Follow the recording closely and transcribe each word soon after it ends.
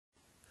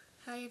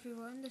Hi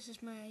everyone, this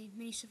is my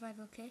mini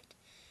survival kit.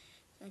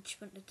 I just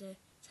wanted to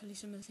tell you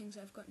some of the things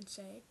I've got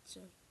inside,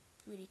 so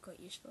really quite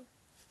useful.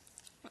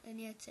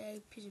 And yeah, it's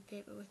a piece of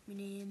paper with my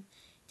name,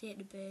 date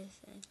of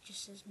birth, and it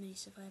just says mini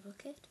survival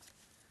kit.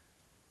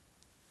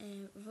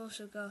 We've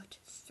also got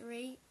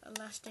 3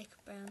 elastic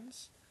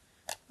bands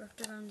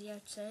wrapped around the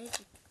outside.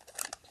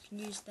 You can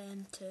use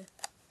them to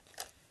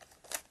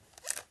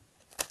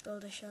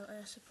build a shelter,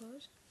 I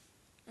suppose.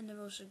 And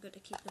they're also good to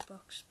keep the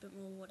box a bit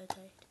more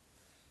watertight.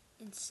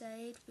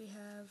 Inside we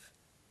have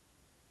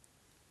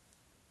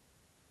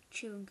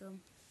chewing gum,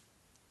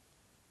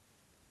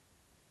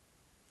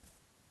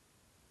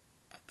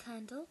 a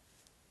candle,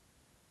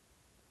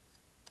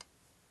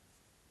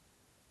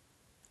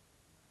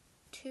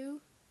 2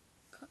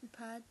 cotton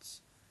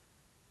pads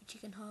which you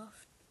can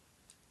half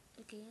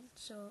again,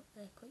 so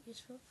they're quite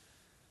useful,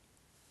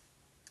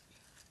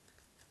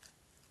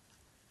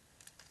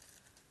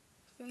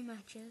 3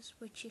 matches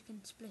which you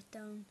can split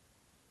down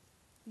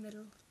the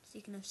middle so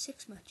you can have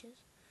 6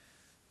 matches,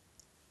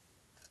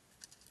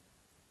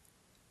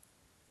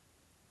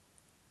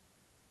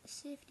 a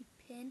safety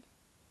pin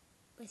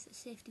with a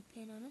safety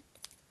pin on it,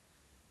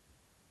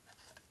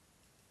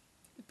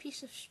 a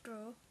piece of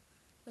straw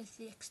with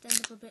the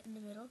extendable bit in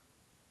the middle,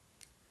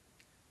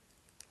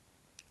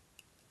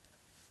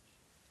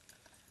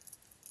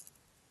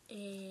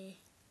 a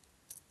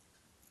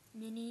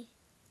mini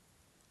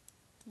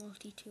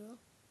multi-tool,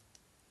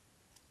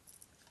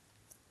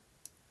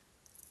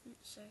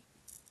 so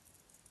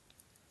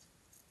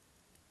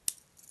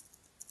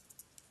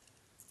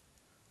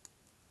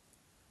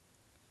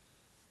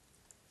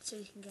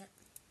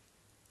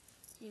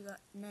you got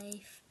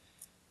knife,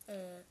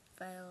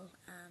 file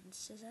and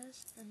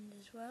scissors, and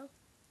as well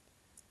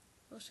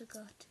also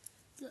got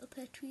little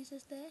pair of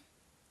tweezers there,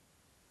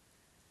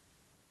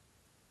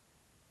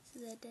 so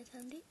they're dead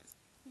handy.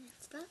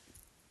 That's that.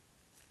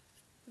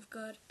 We've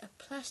got a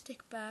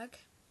plastic bag,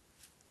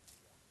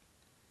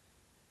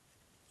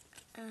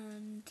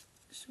 and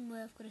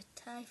somewhere I've got a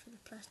tie for the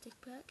plastic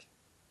bag.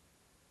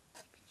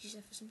 Could use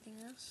that for something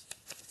else.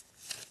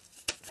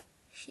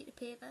 Sheet of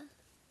paper,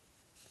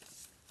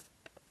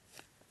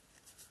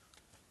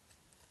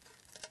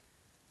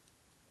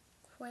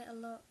 quite a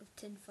lot of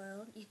tin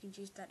foil. You can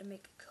use that to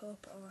make a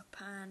cup or a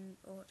pan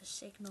or to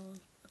signal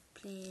a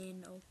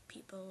plane or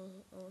people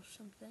or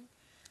something.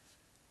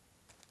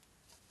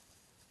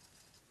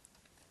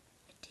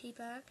 A tea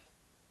bag.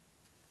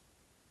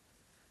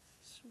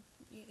 So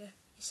you get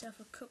yourself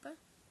a cuppa.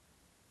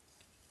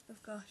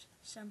 We've got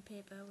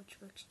sandpaper, which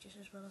works just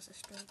as well as a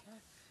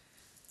striker.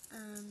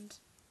 And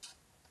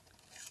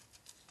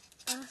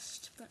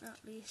last but not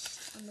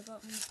least, on the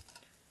bottom,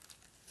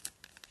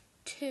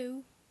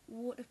 2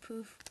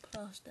 waterproof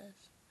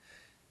plasters.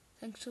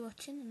 Thanks for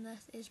watching, and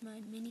that is my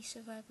mini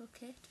survival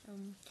kit.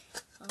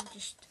 I'll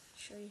just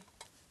show you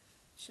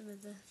some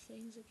of the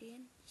things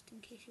again, just in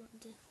case you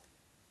want to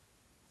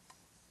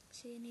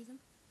see any of them.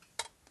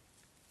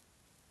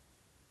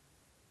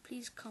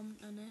 Please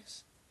comment on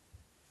this.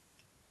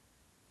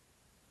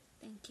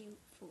 Thank you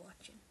for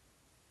watching.